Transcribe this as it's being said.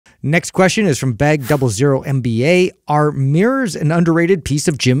Next question is from Bag00 MBA. Are mirrors an underrated piece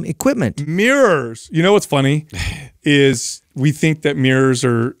of gym equipment? Mirrors. You know what's funny is we think that mirrors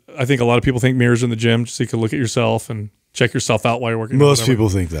are, I think a lot of people think mirrors are in the gym just so you can look at yourself and check yourself out while you're working. Most people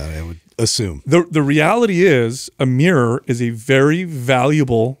think that, I would assume. The reality is a mirror is a very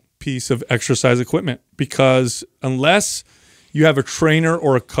valuable piece of exercise equipment because unless you have a trainer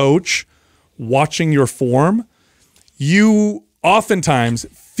or a coach watching your form, you oftentimes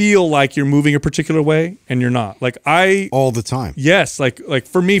feel like you're moving a particular way and you're not. Like all the time. Yes, like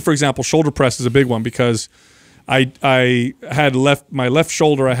for me, for example, shoulder press is a big one because I had my left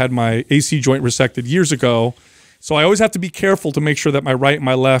shoulder, I had my AC joint resected years ago. So I always have to be careful to make sure that my right and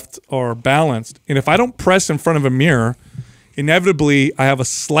my left are balanced. And if I don't press in front of a mirror, inevitably I have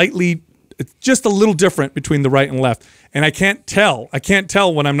it's just a little different between the right and left. And I can't tell. I can't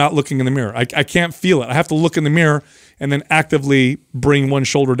tell when I'm not looking in the mirror. I can't feel it. I have to look in the mirror and then actively bring one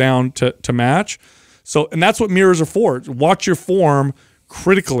shoulder down to match. So, and that's what mirrors are for. Watch your form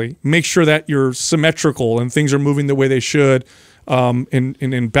critically. Make sure that you're symmetrical and things are moving the way they should,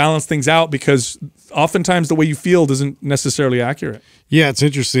 and balance things out because oftentimes the way you feel isn't necessarily accurate. Yeah, it's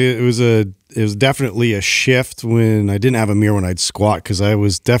interesting. It was definitely a shift when I didn't have a mirror when I'd squat because I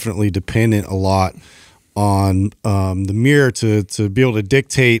was definitely dependent a lot on the mirror to be able to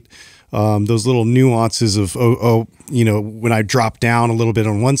dictate those little nuances of, when I drop down a little bit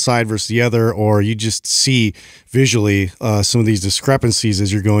on one side versus the other, or you just see visually some of these discrepancies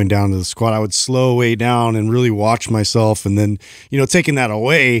as you're going down to the squat. I would slow way down and really watch myself. And then, taking that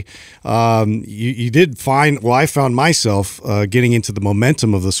away, you did find, well, I found myself getting into the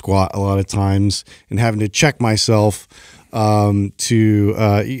momentum of the squat a lot of times and having to check myself to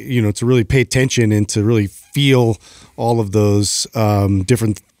really pay attention and to really feel all of those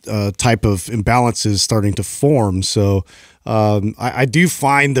different type of imbalances starting to form. So I do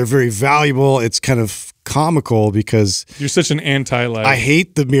find they're very valuable. It's kind of comical because you're such an anti-light. I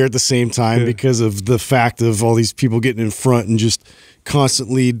hate the mirror at the same time because of the fact of all these people getting in front and just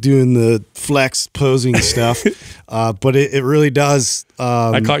constantly doing the flex posing stuff. But it really does.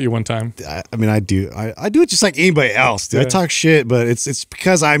 I caught you one time. I mean, I do it just like anybody else. Dude. I talk shit, but it's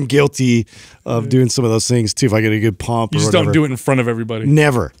because I'm guilty of doing some of those things too. If I get a good pump, you just don't do it in front of everybody.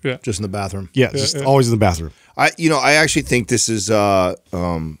 Never. Yeah. Just in the bathroom. Yeah, just always in the bathroom. I actually think this is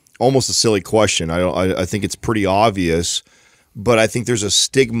almost a silly question. I think it's pretty obvious, but I think there's a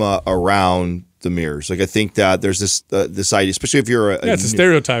stigma around the mirrors. Like I think that there's this idea, especially if you're it's a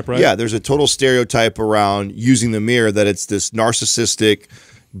stereotype, right? Yeah, there's a total stereotype around using the mirror that it's this narcissistic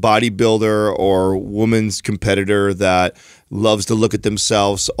bodybuilder or woman's competitor that loves to look at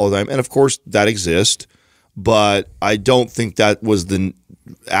themselves all the time. And of course that exists, but I don't think that was the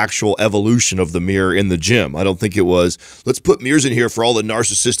actual evolution of the mirror in the gym. I don't think it was, let's put mirrors in here for all the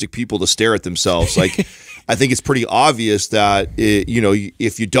narcissistic people to stare at themselves. Like, I think it's pretty obvious that,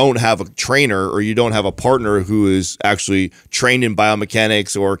 if you don't have a trainer or you don't have a partner who is actually trained in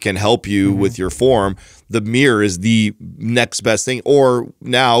biomechanics or can help you with your form, the mirror is the next best thing. Or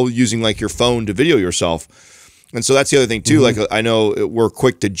now using like your phone to video yourself. And so that's the other thing too. Like I know we're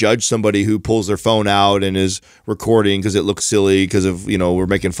quick to judge somebody who pulls their phone out and is recording because it looks silly because of, we're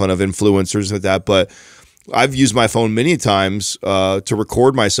making fun of influencers like that. But I've used my phone many times to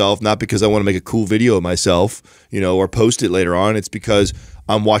record myself, not because I want to make a cool video of myself, or post it later on. It's because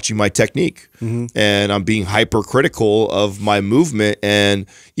I'm watching my technique and I'm being hypercritical of my movement, and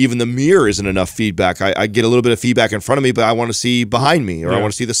even the mirror isn't enough feedback. I get a little bit of feedback in front of me, but I want to see behind me, or I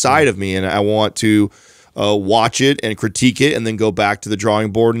want to see the side of me, and I want to watch it and critique it and then go back to the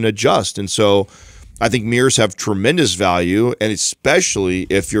drawing board and adjust. And so I think mirrors have tremendous value, and especially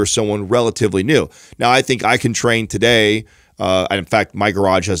if you're someone relatively new. Now, I think I can train today. In fact, my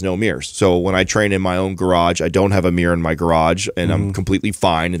garage has no mirrors. So when I train in my own garage, I don't have a mirror in my garage, and I'm completely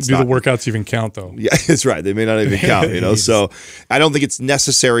fine. It's Do the workouts even count, though? Yeah, that's right. They may not even count, So I don't think it's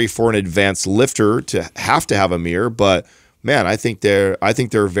necessary for an advanced lifter to have a mirror, but man, I think they're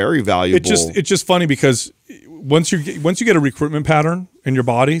very valuable. It's just funny because once you get a recruitment pattern in your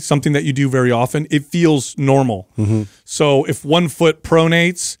body, something that you do very often, it feels normal. So if one foot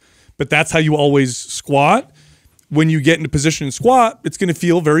pronates, but that's how you always squat, when you get into position and squat, it's going to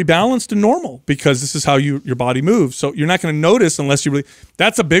feel very balanced and normal because this is how your body moves. So you're not going to notice unless you really.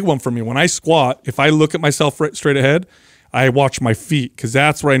 That's a big one for me. When I squat, if I look at myself straight ahead, I watch my feet because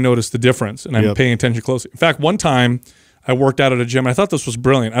that's where I notice the difference, and I'm paying attention closely. In fact, one time I worked out at a gym. I thought this was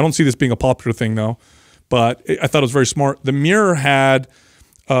brilliant. I don't see this being a popular thing though, but I thought it was very smart. The mirror had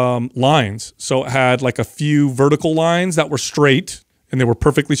lines. So it had like a few vertical lines that were straight, and they were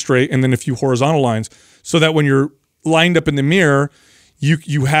perfectly straight, and then a few horizontal lines, so that when you're lined up in the mirror,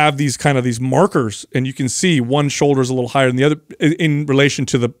 you have these markers, and you can see one shoulder is a little higher than the other in relation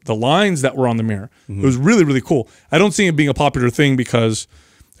to the lines that were on the mirror. It was really, really cool. I don't see it being a popular thing because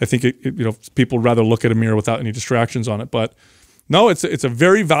I think people would rather look at a mirror without any distractions on it. But no, it's a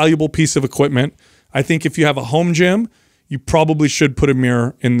very valuable piece of equipment. I think if you have a home gym, you probably should put a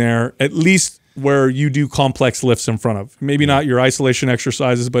mirror in there, at least where you do complex lifts in front of. Maybe not your isolation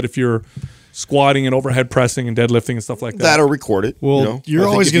exercises, but if you're squatting and overhead pressing and deadlifting and stuff like that. That'll record it. Well, you're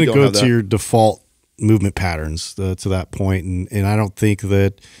always going to go to your default movement patterns to that point, and I don't think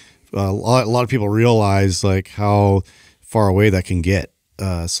that a lot of people realize like how far away that can get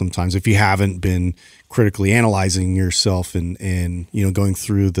sometimes if you haven't been critically analyzing yourself and going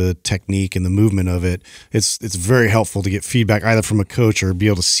through the technique and the movement of it. It's very helpful to get feedback either from a coach or be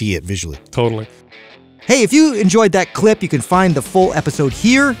able to see it visually. Totally. Hey, if you enjoyed that clip, you can find the full episode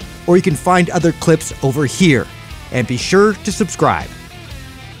here, or you can find other clips over here. And be sure to subscribe.